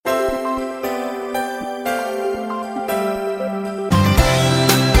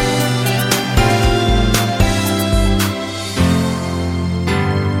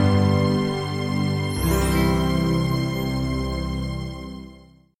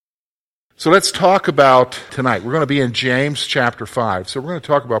So let's talk about tonight. We're going to be in James chapter 5. So we're going to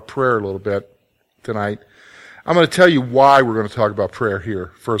talk about prayer a little bit tonight. I'm going to tell you why we're going to talk about prayer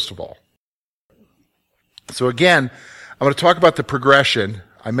here, first of all. So again, I'm going to talk about the progression.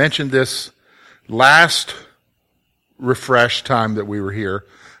 I mentioned this last refresh time that we were here,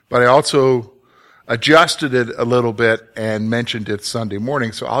 but I also adjusted it a little bit and mentioned it Sunday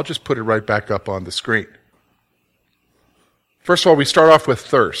morning, so I'll just put it right back up on the screen. First of all, we start off with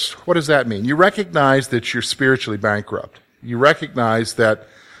thirst. What does that mean? You recognize that you're spiritually bankrupt. You recognize that,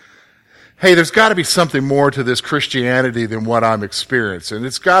 hey, there's got to be something more to this Christianity than what I'm experiencing.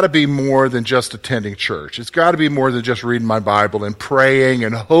 It's got to be more than just attending church. It's got to be more than just reading my Bible and praying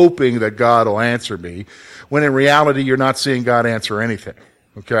and hoping that God will answer me, when in reality you're not seeing God answer anything,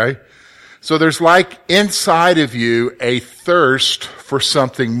 okay? So there's like inside of you a thirst for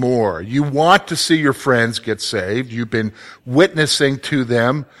something more. You want to see your friends get saved. You've been witnessing to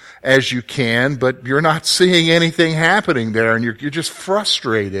them as you can, but you're not seeing anything happening there, and you're just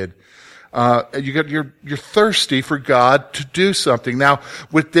frustrated. You're thirsty for God to do something. Now,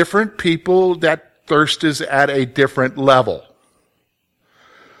 with different people, that thirst is at a different level.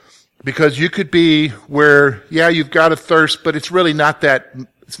 Because you could be where, yeah, you've got a thirst, but it's really not that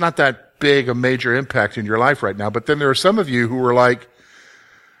big a major impact in your life right now. But then there are some of you who are like,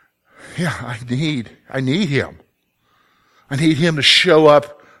 yeah, I need him. I need him to show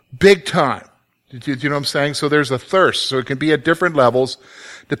up big time. Do you know what I'm saying? So there's a thirst. So it can be at different levels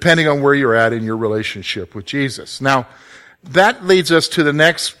depending on where you're at in your relationship with Jesus. Now, that leads us to the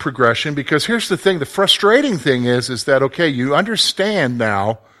next progression, because here's the thing. The frustrating thing is that, okay, you understand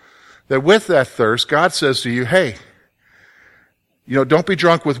now that with that thirst, God says to you, hey, don't be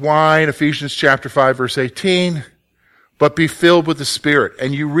drunk with wine, Ephesians chapter 5, verse 18, but be filled with the Spirit.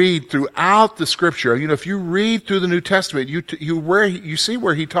 And you read throughout the Scripture, if you read through the New Testament, you see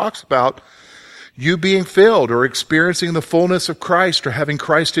where he talks about you being filled or experiencing the fullness of Christ or having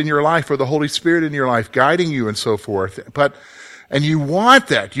Christ in your life or the Holy Spirit in your life guiding you and so forth. And you want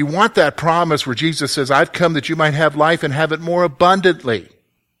that. You want that promise where Jesus says, I've come that you might have life and have it more abundantly.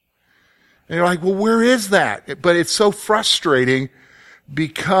 And you're like, well, where is that? But it's so frustrating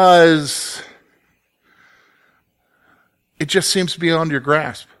because it just seems to be beyond your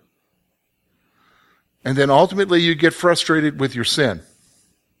grasp. And then ultimately you get frustrated with your sin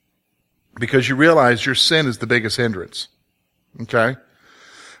because you realize your sin is the biggest hindrance. Okay?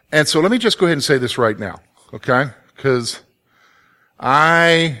 And so let me just go ahead and say this right now. Okay? Because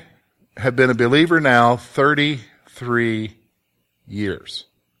I have been a believer now 33 years.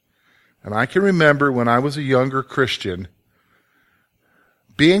 And I can remember when I was a younger Christian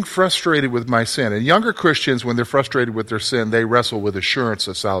being frustrated with my sin. And younger Christians, when they're frustrated with their sin, they wrestle with assurance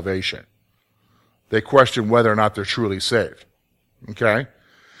of salvation. They question whether or not they're truly saved. Okay?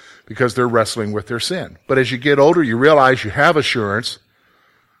 Because they're wrestling with their sin. But as you get older, you realize you have assurance,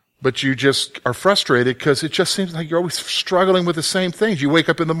 but you just are frustrated because it just seems like you're always struggling with the same things. You wake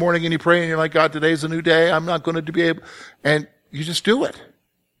up in the morning and you pray and you're like, God, today's a new day. I'm not going to be able, and you just do it.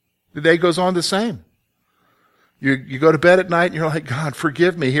 The day goes on the same. You go to bed at night and you're like, God,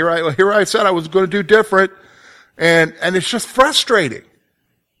 forgive me. Here I said I was going to do different. And it's just frustrating.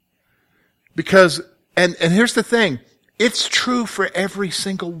 Because, and here's the thing. It's true for every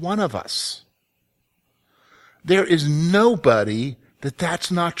single one of us. There is nobody that's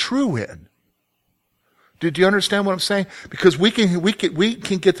not true in. Do you understand what I'm saying? Because we can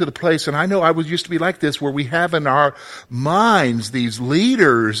get to the place, and I know I used to be like this, where we have in our minds these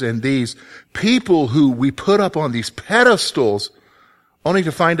leaders and these people who we put up on these pedestals, only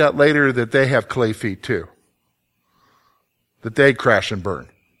to find out later that they have clay feet too. That they crash and burn.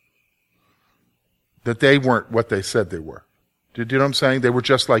 That they weren't what they said they were. Do you know what I'm saying? They were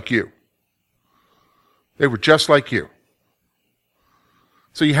just like you. They were just like you.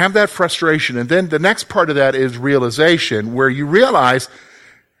 So you have that frustration, and then the next part of that is realization, where you realize,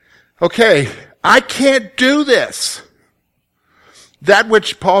 okay, I can't do this. That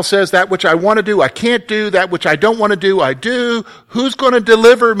which Paul says, that which I want to do, I can't do. That which I don't want to do, I do. Who's going to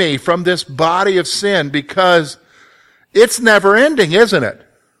deliver me from this body of sin? Because it's never ending, isn't it?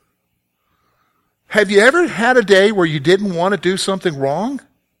 Have you ever had a day where you didn't want to do something wrong?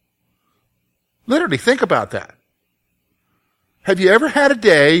 Literally, think about that. Have you ever had a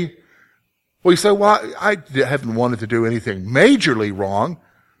day where you say, well, I haven't wanted to do anything majorly wrong?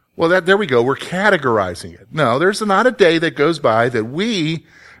 Well, there we go. We're categorizing it. No, there's not a day that goes by that we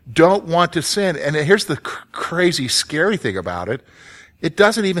don't want to sin. And here's the crazy, scary thing about it. It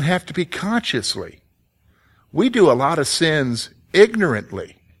doesn't even have to be consciously. We do a lot of sins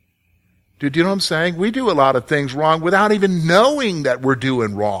ignorantly. Do you know what I'm saying? We do a lot of things wrong without even knowing that we're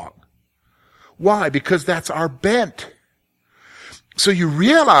doing wrong. Why? Because that's our bent. So you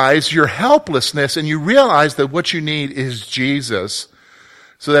realize your helplessness and you realize that what you need is Jesus.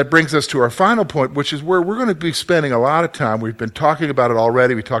 So that brings us to our final point, which is where we're going to be spending a lot of time. We've been talking about it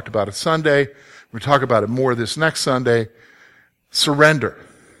already. We talked about it Sunday. We'll talk about it more this next Sunday. Surrender.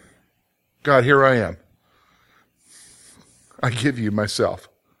 God, here I am. I give you myself.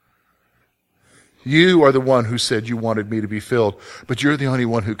 You are the one who said you wanted me to be filled, but you're the only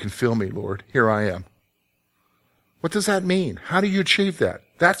one who can fill me, Lord. Here I am. What does that mean? How do you achieve that?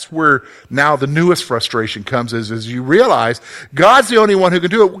 That's where now the newest frustration comes is you realize God's the only one who can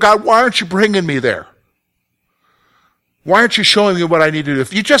do it. God, why aren't you bringing me there? Why aren't you showing me what I need to do?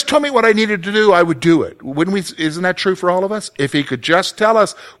 If you just told me what I needed to do, I would do it. Wouldn't we? Isn't that true for all of us? If he could just tell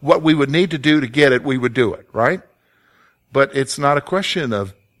us what we would need to do to get it, we would do it, right? But it's not a question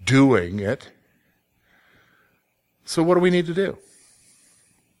of doing it. So what do we need to do?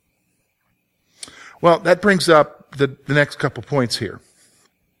 Well, that brings up the next couple points here.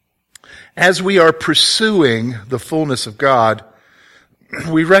 As we are pursuing the fullness of God,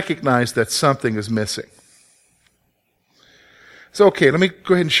 we recognize that something is missing. So, okay, let me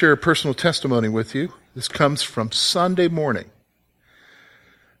go ahead and share a personal testimony with you. This comes from Sunday morning.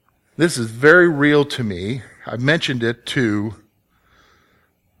 This is very real to me. I mentioned it to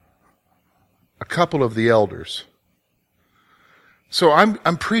a couple of the elders. So I'm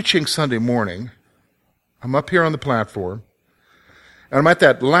preaching Sunday morning. I'm up here on the platform. And I'm at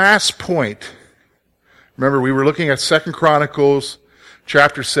that last point. Remember, we were looking at 2 Chronicles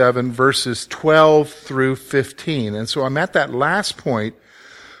chapter 7, verses 12 through 15. And so I'm at that last point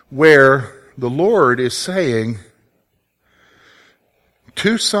where the Lord is saying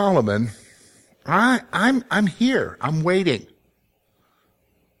to Solomon, I'm here. I'm waiting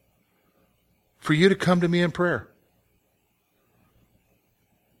for you to come to me in prayer.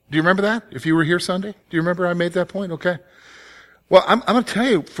 Do you remember that? If you were here Sunday? Do you remember I made that point? Okay. Well, I'm going to tell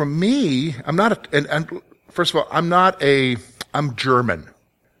you, for me, first of all, I'm German.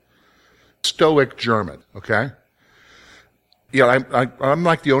 Stoic German, okay? Yeah, I'm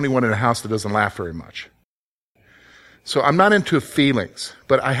like the only one in the house that doesn't laugh very much. So I'm not into feelings,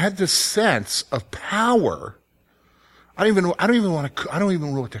 but I had this sense of power. I don't even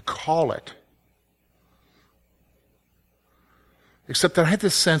know what to call it. Except that I had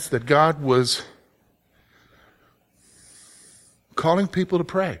this sense that God was calling people to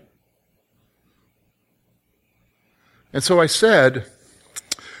pray. And so I said,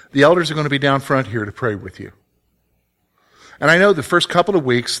 the elders are going to be down front here to pray with you. And I know the first couple of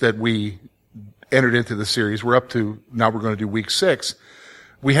weeks that we entered into the series, now we're going to do week 6,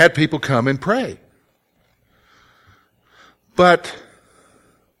 we had people come and pray. But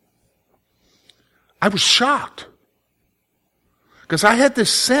I was shocked. Because I had this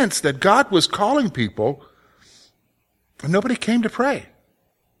sense that God was calling people, and nobody came to pray.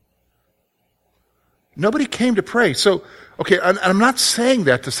 Nobody came to pray. So, okay, and I'm not saying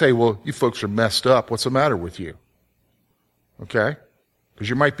that to say, well, you folks are messed up. What's the matter with you? Okay? Because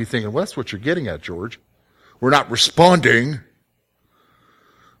you might be thinking, well, that's what you're getting at, George. We're not responding.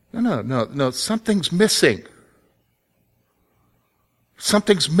 No. Something's missing.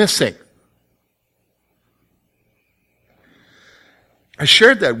 Something's missing. I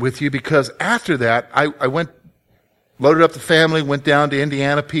shared that with you because after that, I loaded up the family, went down to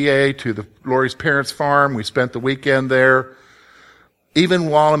Indiana, PA, to Lori's parents' farm. We spent the weekend there. Even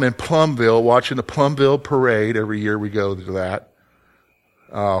while I'm in Plumville, watching the Plumville Parade, every year we go to that.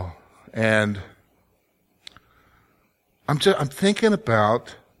 And I'm thinking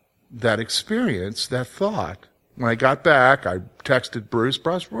about that experience, that thought. When I got back, I texted Bruce.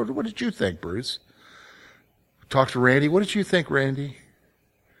 What did you think, Bruce? Talked to Randy. What did you think, Randy?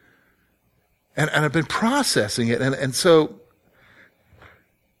 And I've been processing it. And so,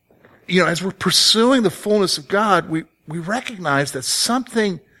 as we're pursuing the fullness of God, we recognize that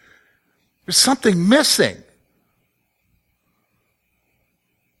there's something missing.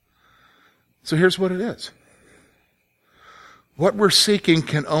 So here's what it is. What we're seeking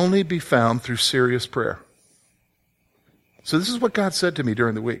can only be found through serious prayer. So this is what God said to me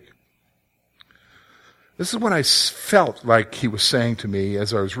during the week. This is what I felt like he was saying to me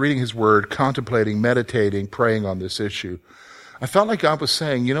as I was reading his word, contemplating, meditating, praying on this issue. I felt like God was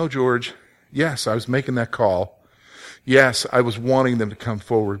saying, George, yes, I was making that call. Yes, I was wanting them to come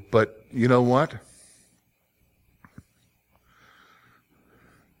forward, but you know what?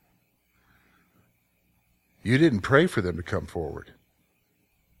 You didn't pray for them to come forward.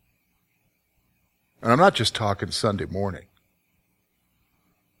 And I'm not just talking Sunday morning.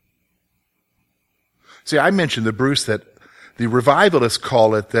 See, I mentioned to Bruce that The revivalists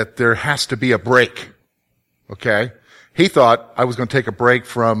call it that there has to be a break. Okay? He thought I was going to take a break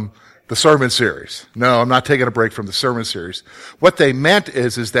from the sermon series. No, I'm not taking a break from the sermon series. What they meant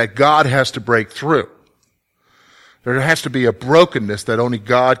is that God has to break through. There has to be a brokenness that only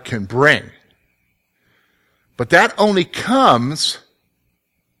God can bring. But that only comes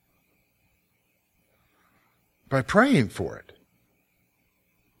by praying for it.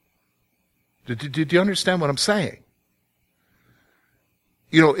 Do you understand what I'm saying?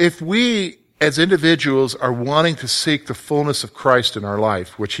 You know, if we as individuals are wanting to seek the fullness of Christ in our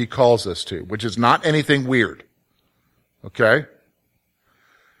life, which he calls us to, which is not anything weird, okay?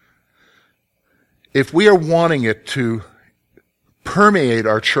 If we are wanting it to permeate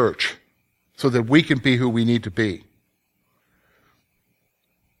our church so that we can be who we need to be,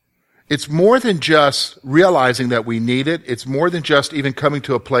 it's more than just realizing that we need it. It's more than just even coming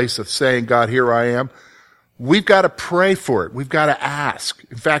to a place of saying, God, here I am. We've got to pray for it. We've got to ask.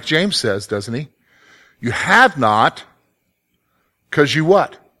 In fact, James says, doesn't he? You have not because you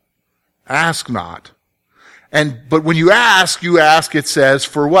what? Ask not. But when you ask, it says,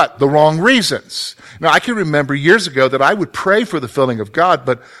 for what? The wrong reasons. Now, I can remember years ago that I would pray for the filling of God,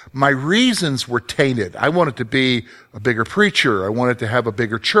 but my reasons were tainted. I wanted to be a bigger preacher. I wanted to have a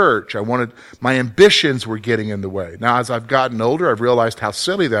bigger church. My ambitions were getting in the way. Now, as I've gotten older, I've realized how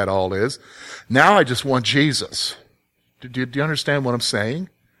silly that all is. Now I just want Jesus. Do you understand what I'm saying?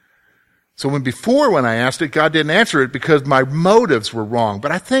 So when I asked it, God didn't answer it because my motives were wrong.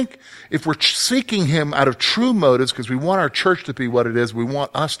 But I think if we're seeking him out of true motives because we want our church to be what it is, we want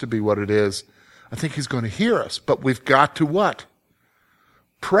us to be what it is, I think he's going to hear us. But we've got to what?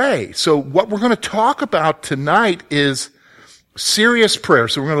 Pray. So what we're going to talk about tonight is serious prayer.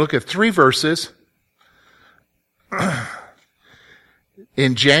 So we're going to look at 3 verses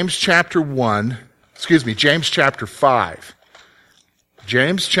in James chapter 5.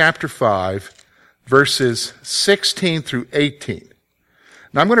 James chapter 5, verses 16 through 18.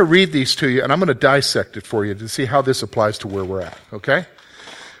 Now I'm going to read these to you and I'm going to dissect it for you to see how this applies to where we're at, okay?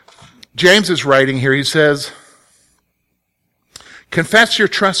 James is writing here, he says, confess your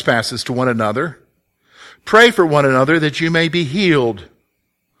trespasses to one another. Pray for one another that you may be healed.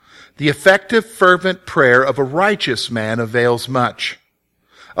 The effective, fervent prayer of a righteous man avails much.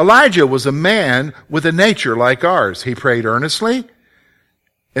 Elijah was a man with a nature like ours. He prayed earnestly,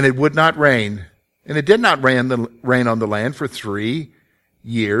 and it would not rain. And it did not rain on the land for 3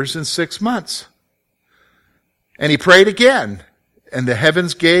 years and 6 months. And he prayed again, and the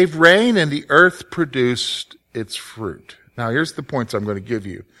heavens gave rain, and the earth produced its fruit. Now, here's the points I'm going to give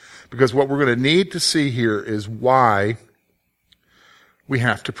you, because what we're going to need to see here is why we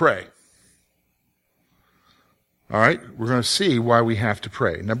have to pray. All right? We're going to see why we have to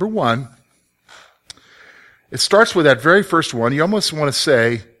pray. Number 1, it starts with that very first one. You almost want to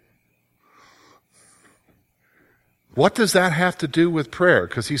say, what does that have to do with prayer?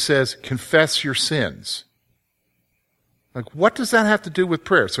 Because he says, confess your sins. Like, what does that have to do with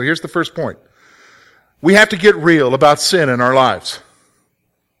prayer? So here's the first point. We have to get real about sin in our lives.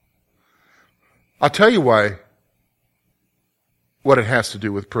 I'll tell you what it has to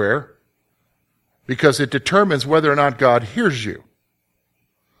do with prayer. Because it determines whether or not God hears you.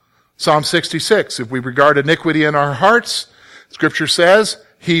 Psalm 66, if we regard iniquity in our hearts, Scripture says,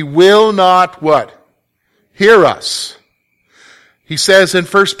 he will not what? Hear us. He says in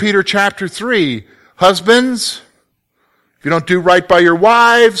 1 Peter chapter 3, husbands, if you don't do right by your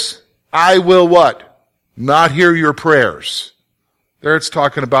wives, I will what? Not hear your prayers. There it's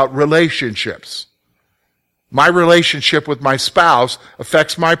talking about relationships. My relationship with my spouse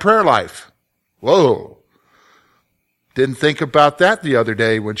affects my prayer life. Whoa. Didn't think about that the other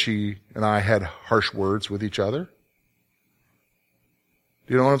day when she and I had harsh words with each other.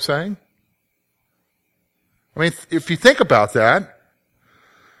 Do you know what I'm saying? I mean, if you think about that,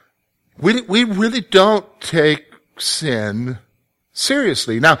 we really don't take sin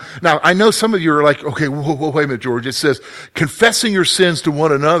seriously. Now, I know some of you are like, okay, wait a minute, George. It says, confessing your sins to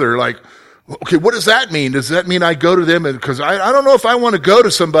one another. Like, okay, what does that mean? Does that mean I go to them? Because I don't know if I want to go to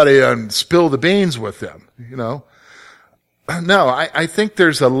somebody and spill the beans with them, you know. No, I think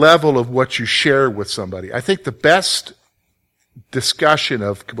there's a level of what you share with somebody. I think the best discussion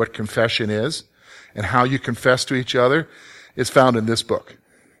of what confession is and how you confess to each other is found in this book.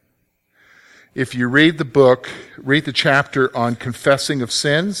 If you read the book, read the chapter on confessing of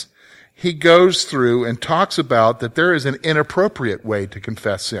sins, he goes through and talks about that there is an inappropriate way to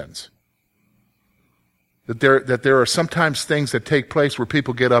confess sins. That there are sometimes things that take place where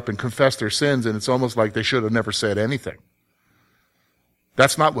people get up and confess their sins and it's almost like they should have never said anything.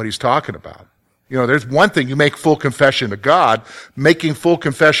 That's not what he's talking about. You know, there's one thing, you make full confession to God. Making full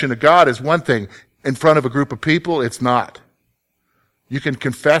confession to God is one thing. In front of a group of people, it's not. You can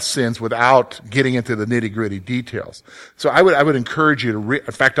confess sins without getting into the nitty-gritty details. So I would encourage you to read,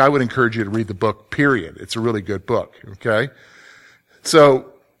 in fact, I would encourage you to read the book, period. It's a really good book, okay?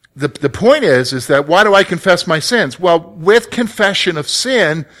 So the point is that why do I confess my sins? Well, with confession of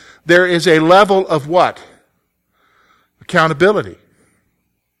sin, there is a level of what? Accountability.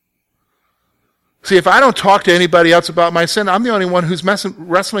 See, if I don't talk to anybody else about my sin, I'm the only one who's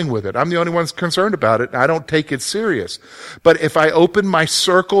wrestling with it. I'm the only one who's concerned about it, and I don't take it serious. But if I open my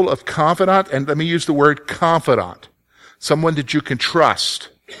circle of confidant, and let me use the word confidant, someone that you can trust.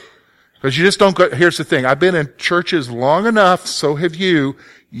 Because you just don't go, here's the thing, I've been in churches long enough, so have you.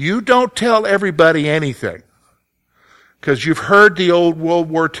 You don't tell everybody anything. Because you've heard the old World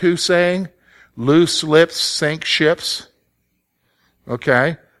War II saying, loose lips sink ships.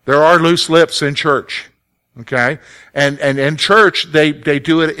 Okay? There are loose lips in church, okay? And in church, they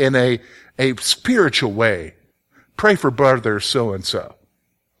do it in a spiritual way. Pray for brother so-and-so.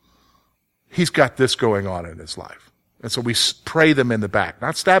 He's got this going on in his life. And so we pray them in the back.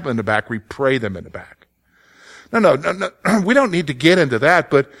 Not stab them in the back, we pray them in the back. No, we don't need to get into that,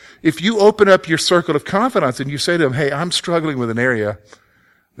 but if you open up your circle of confidence and you say to them, hey, I'm struggling with an area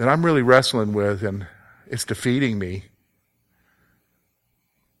that I'm really wrestling with and it's defeating me,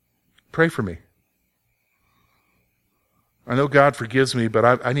 pray for me. I know God forgives me,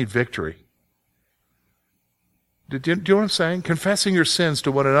 but I need victory. Do you know what I'm saying? Confessing your sins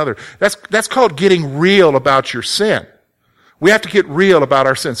to one another. That's called getting real about your sin. We have to get real about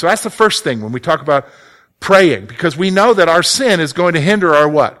our sin. So that's the first thing when we talk about praying, because we know that our sin is going to hinder our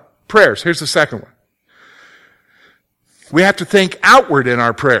what? Prayers. Here's the second one. We have to think outward in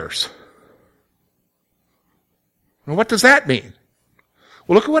our prayers. Well, what does that mean?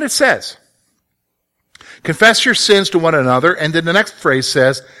 Well, look at what it says. Confess your sins to one another, and then the next phrase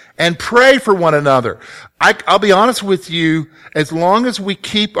says, and pray for one another. I'll be honest with you, as long as we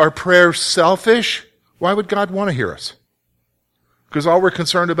keep our prayers selfish, why would God want to hear us? Because all we're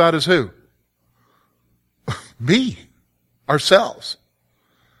concerned about is who? Me. Ourselves.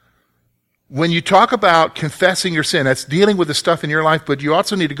 When you talk about confessing your sin, that's dealing with the stuff in your life, but you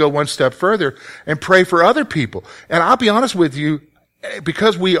also need to go one step further and pray for other people. And I'll be honest with you,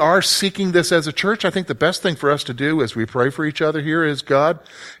 because we are seeking this as a church, I think the best thing for us to do as we pray for each other here is, God,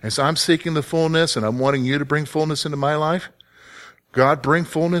 as I'm seeking the fullness and I'm wanting you to bring fullness into my life, God, bring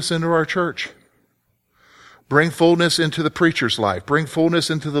fullness into our church. Bring fullness into the preacher's life. Bring fullness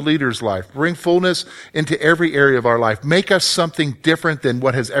into the leader's life. Bring fullness into every area of our life. Make us something different than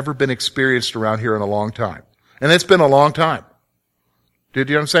what has ever been experienced around here in a long time. And it's been a long time. Do you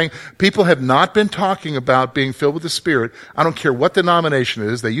know what I'm saying? People have not been talking about being filled with the Spirit. I don't care what denomination it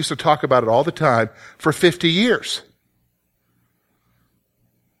is. They used to talk about it all the time for 50 years.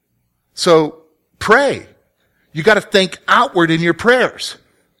 So pray. You got to think outward in your prayers.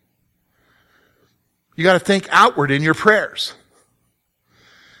 You got to think outward in your prayers.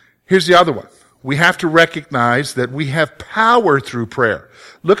 Here's the other one. We have to recognize that we have power through prayer.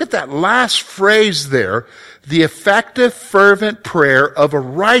 Look at that last phrase there. The effective, fervent prayer of a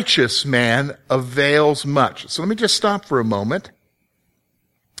righteous man avails much. So let me just stop for a moment.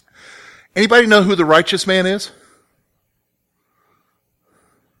 Anybody know who the righteous man is?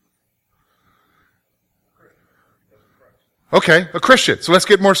 Okay, a Christian. So let's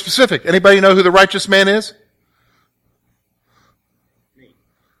get more specific. Anybody know who the righteous man is? Me.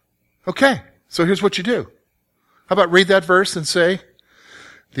 Okay, so here's what you do. How about read that verse and say,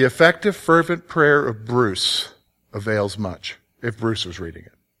 the effective, fervent prayer of Bruce avails much, if Bruce was reading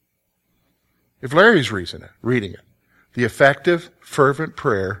it. If Larry's reading it. The effective, fervent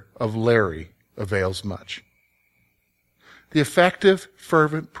prayer of Larry avails much. The effective,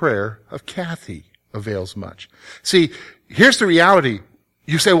 fervent prayer of Kathy avails much. See, here's the reality.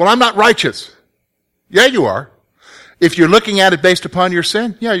 You say, well, I'm not righteous. Yeah, you are. If you're looking at it based upon your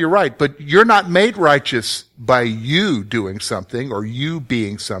sin, yeah, you're right. But you're not made righteous by you doing something or you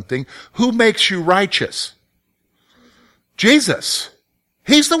being something. Who makes you righteous? Jesus.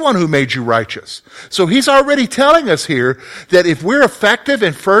 He's the one who made you righteous. So he's already telling us here that if we're effective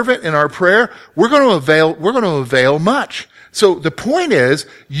and fervent in our prayer, we're going to avail much. So the point is,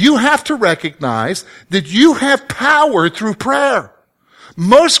 you have to recognize that you have power through prayer.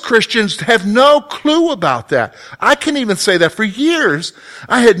 Most Christians have no clue about that. I can even say that for years,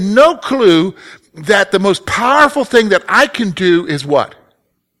 I had no clue that the most powerful thing that I can do is what?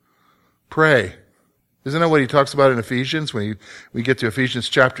 Pray. Isn't that what he talks about in Ephesians? When we get to Ephesians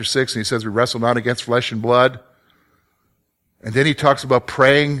chapter 6 and he says we wrestle not against flesh and blood. And then he talks about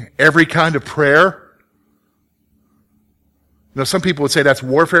praying every kind of prayer. Some people would say that's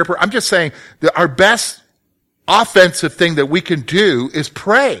warfare prayer. I'm just saying that our best offensive thing that we can do is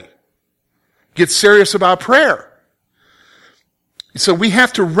pray. Get serious about prayer. So we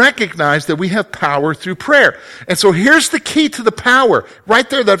have to recognize that we have power through prayer. And so here's the key to the power. Right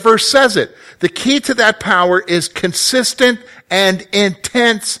there, that verse says it. The key to that power is consistent and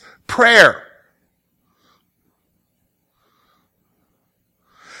intense prayer.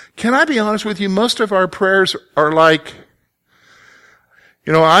 Can I be honest with you? Most of our prayers are like,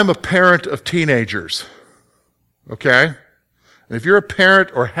 I'm a parent of teenagers. Okay? And if you're a parent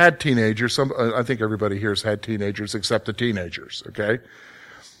or had teenagers, I think everybody here has had teenagers except the teenagers, okay?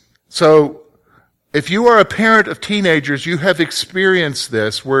 So, if you are a parent of teenagers, you have experienced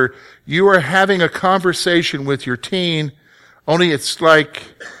this where you are having a conversation with your teen, only it's like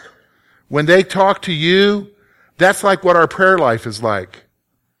when they talk to you, that's like what our prayer life is like.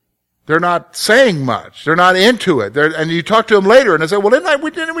 They're not saying much. They're not into it. And you talk to them later and they say, well,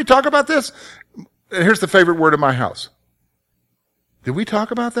 didn't we talk about this? And here's the favorite word in my house. Did we talk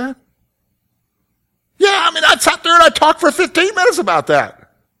about that? Yeah, I sat there and I talked for 15 minutes about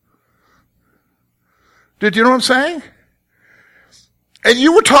that. Did you know what I'm saying? And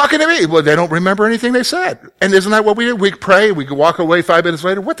you were talking to me. Well, they don't remember anything they said. And isn't that what we do? We pray, we walk away 5 minutes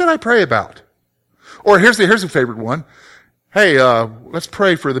later. What did I pray about? Or here's the favorite one. Hey, let's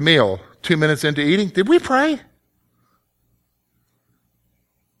pray for the meal. 2 minutes into eating. Did we pray?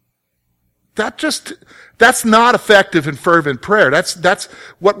 That's not effective and fervent prayer. That's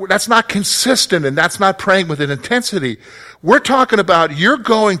not consistent, and that's not praying with an intensity. We're talking about you're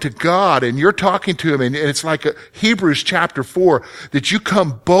going to God and you're talking to Him, and it's like Hebrews chapter 4, that you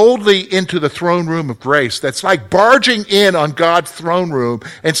come boldly into the throne room of grace. That's like barging in on God's throne room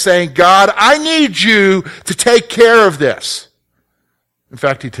and saying, God, I need you to take care of this. In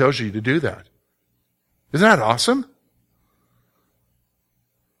fact, He tells you to do that. Isn't that awesome?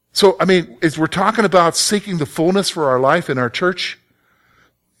 So, as we're talking about seeking the fullness for our life in our church,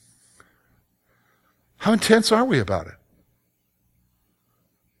 how intense are we about it?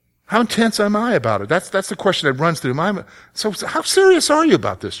 How intense am I about it? That's the question that runs through my mind. So how serious are you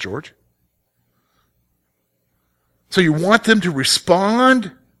about this, George? So you want them to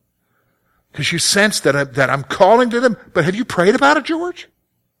respond because you sense that I'm calling to them, but have you prayed about it, George?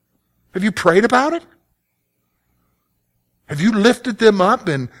 Have you prayed about it? Have you lifted them up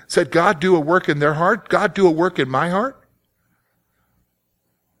and said, God, do a work in their heart? God, do a work in my heart?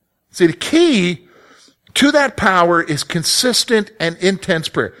 See, the key to that power is consistent and intense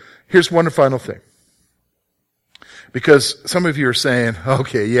prayer. Here's one final thing. Because some of you are saying,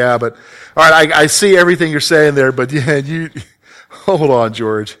 okay, yeah, but, all right, I see everything you're saying there, but yeah, hold on,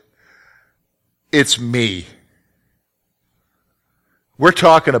 George. It's me. We're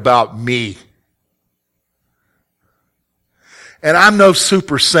talking about me. And I'm no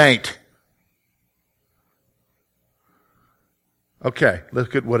super saint. Okay,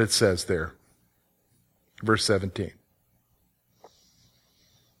 look at what it says there. Verse 17.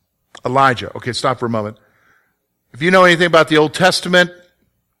 Elijah. Okay, stop for a moment. If you know anything about the Old Testament,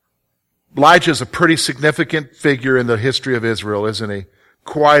 Elijah is a pretty significant figure in the history of Israel, isn't he?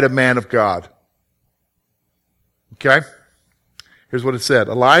 Quite a man of God. Okay? Here's what it said.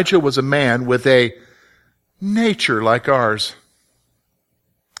 Elijah was a man with a nature like ours.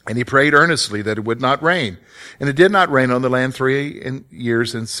 And he prayed earnestly that it would not rain. And it did not rain on the land 3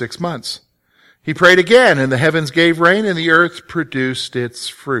 years and 6 months. He prayed again, and the heavens gave rain, and the earth produced its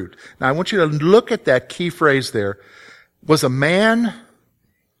fruit. Now, I want you to look at that key phrase there. Was a man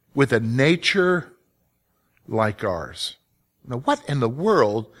with a nature like ours. Now, what in the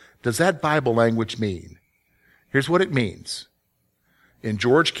world does that Bible language mean? Here's what it means. In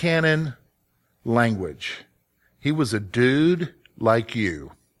George Cannon language, he was a dude like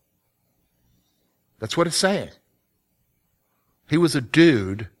you. That's what it's saying. He was a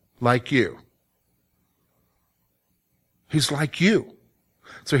dude like you. He's like you.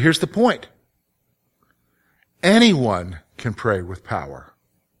 So here's the point. Anyone can pray with power.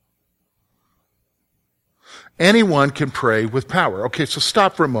 Anyone can pray with power. Okay, so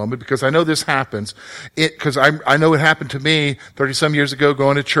stop for a moment because I know this happens. Because I know it happened to me 30-some years ago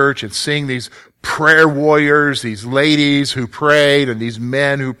going to church and seeing these prayer warriors, these ladies who prayed and these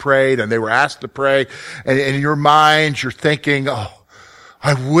men who prayed and they were asked to pray. And in your mind, you're thinking, oh,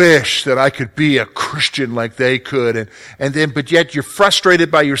 I wish that I could be a Christian like they could. But yet you're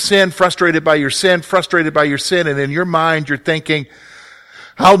frustrated by your sin, frustrated by your sin, frustrated by your sin. And in your mind, you're thinking,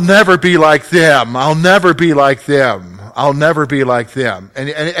 I'll never be like them. I'll never be like them. I'll never be like them.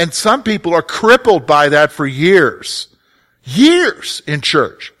 And some people are crippled by that for years. years in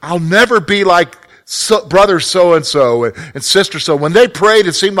church. I'll never be like brother so-and-so and sister so. When they prayed,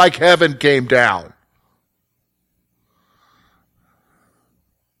 it seemed like heaven came down.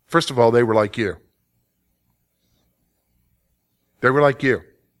 First of all, they were like you. They were like you.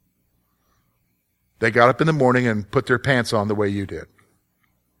 They got up in the morning and put their pants on the way you did.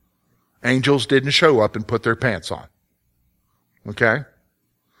 Angels didn't show up and put their pants on. Okay?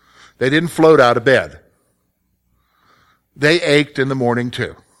 They didn't float out of bed. They ached in the morning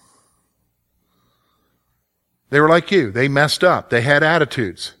too. They were like you. They messed up. They had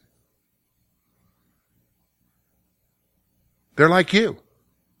attitudes. They're like you.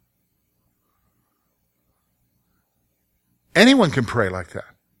 Anyone can pray like that.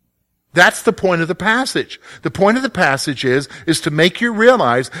 That's the point of the passage. The point of the passage is to make you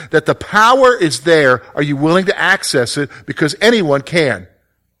realize that the power is there. Are you willing to access it? Because anyone can.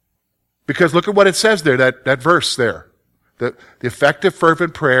 Because look at what it says there, that verse there. The effective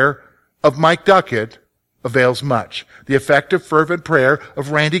fervent prayer of Mike Duckett avails much. The effective fervent prayer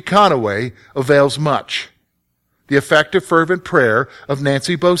of Randy Conaway avails much. The effective fervent prayer of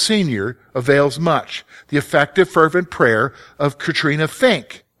Nancy Bowe Sr. avails much. The effective fervent prayer of Katrina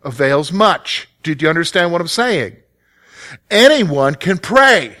Fink avails much. Did you understand what I'm saying? Anyone can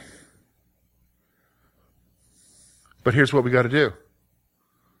pray. But here's what we got to do.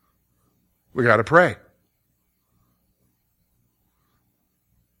 We got to pray.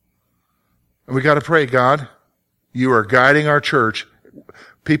 And we got to pray, God, you are guiding our church.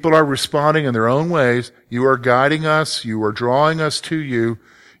 People are responding in their own ways. You are guiding us. You are drawing us to you.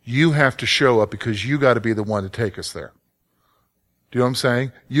 You have to show up because you got to be the one to take us there. Do you know what I'm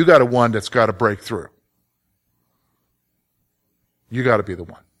saying? You got a one that's got to break through. You got to be the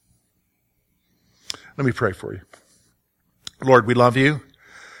one. Let me pray for you. Lord, we love you.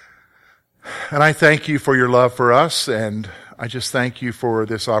 And I thank you for your love for us. And I just thank you for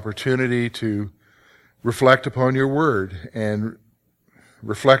this opportunity to reflect upon your word and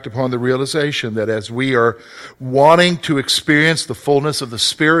reflect upon the realization that as we are wanting to experience the fullness of the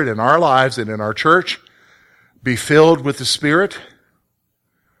Spirit in our lives and in our church, be filled with the Spirit,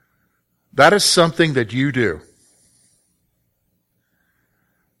 that is something that you do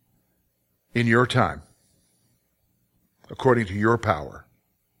in your time, according to your power,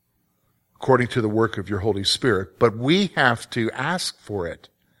 according to the work of your Holy Spirit. But we have to ask for it.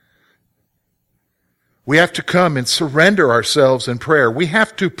 We have to come and surrender ourselves in prayer. We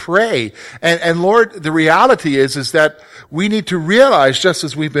have to pray. And Lord, the reality is that we need to realize, just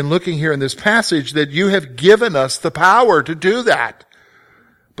as we've been looking here in this passage, that you have given us the power to do that.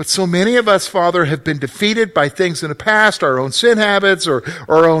 But so many of us, Father, have been defeated by things in the past, our own sin habits, or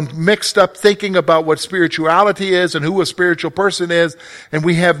our own mixed up thinking about what spirituality is and who a spiritual person is, and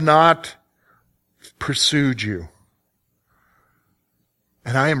we have not pursued you.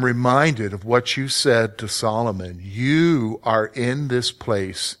 And I am reminded of what you said to Solomon. You are in this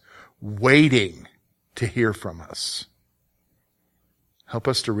place waiting to hear from us. Help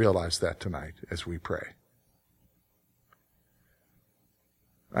us to realize that tonight as we pray.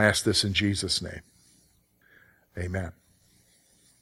 I ask this in Jesus' name. Amen.